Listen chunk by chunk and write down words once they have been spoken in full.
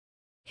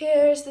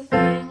Here's the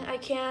thing, I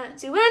can't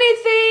do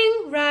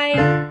anything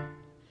right.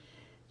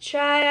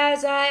 Try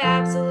as I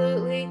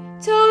absolutely,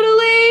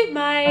 totally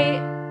might.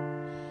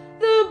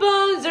 The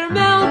bones are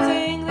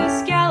melting, the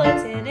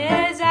skeleton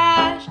is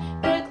ash.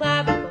 The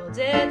clavicle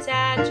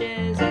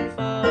detaches and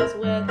falls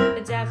with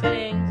a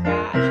deafening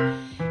crash.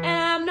 And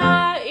I'm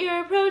not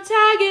your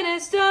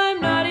protagonist,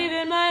 I'm not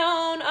even my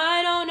own.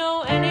 I don't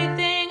know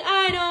anything,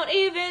 I don't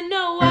even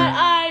know what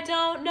I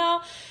don't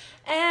know.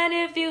 And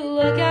if you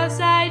look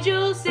outside,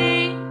 you'll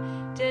see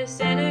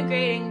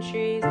disintegrating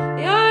trees.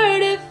 The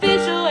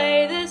artificial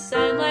way the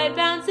sunlight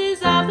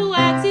bounces off the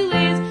waxy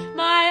leaves.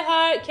 My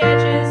heart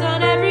catches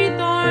on every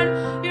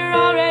thorn. You're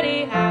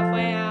already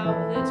halfway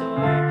out the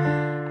door.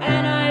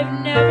 And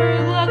I've never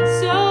looked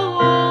so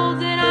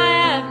old, and I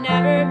have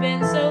never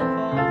been so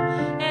cold.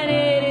 And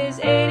it is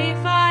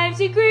 85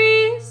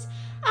 degrees.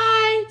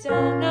 I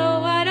don't know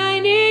what I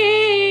need.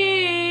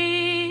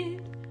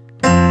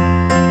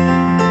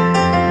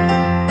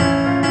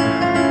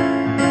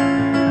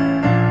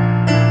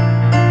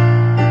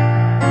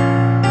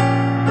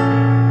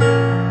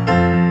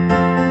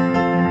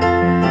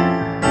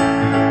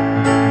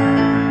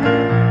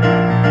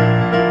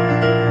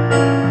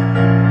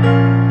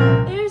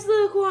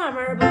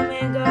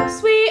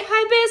 Sweet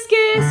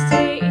hibiscus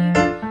tea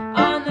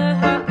on the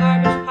hot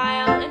garbage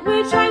pile in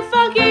which I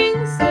fucking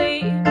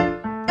sleep.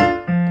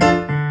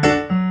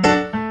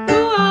 The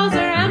walls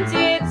are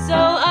empty, it's so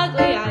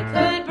ugly I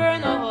could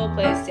burn the whole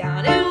place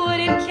down. It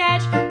wouldn't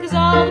catch, cause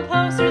all the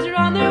posters are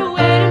on their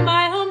way to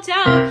my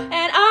hometown.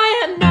 And I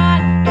am not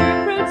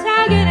your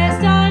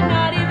protagonist, I'm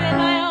not even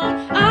my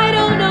own. I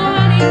don't know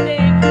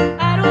anything,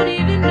 I don't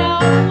even know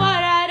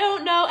what I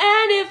don't know.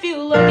 And if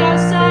you look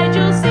outside,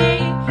 you'll see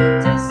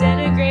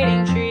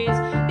disintegrating trees.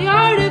 The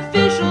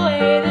artificial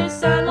way the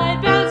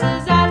sunlight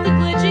bounces off the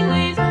glitching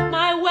leaves.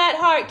 My wet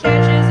heart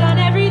catches on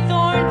every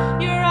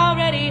thorn. You're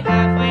already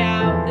halfway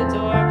out the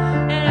door.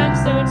 And I'm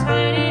so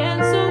tiny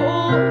and so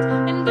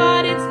old, and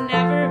God, it's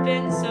never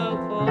been so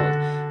cold.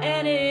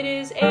 And it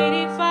is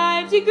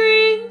 85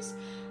 degrees.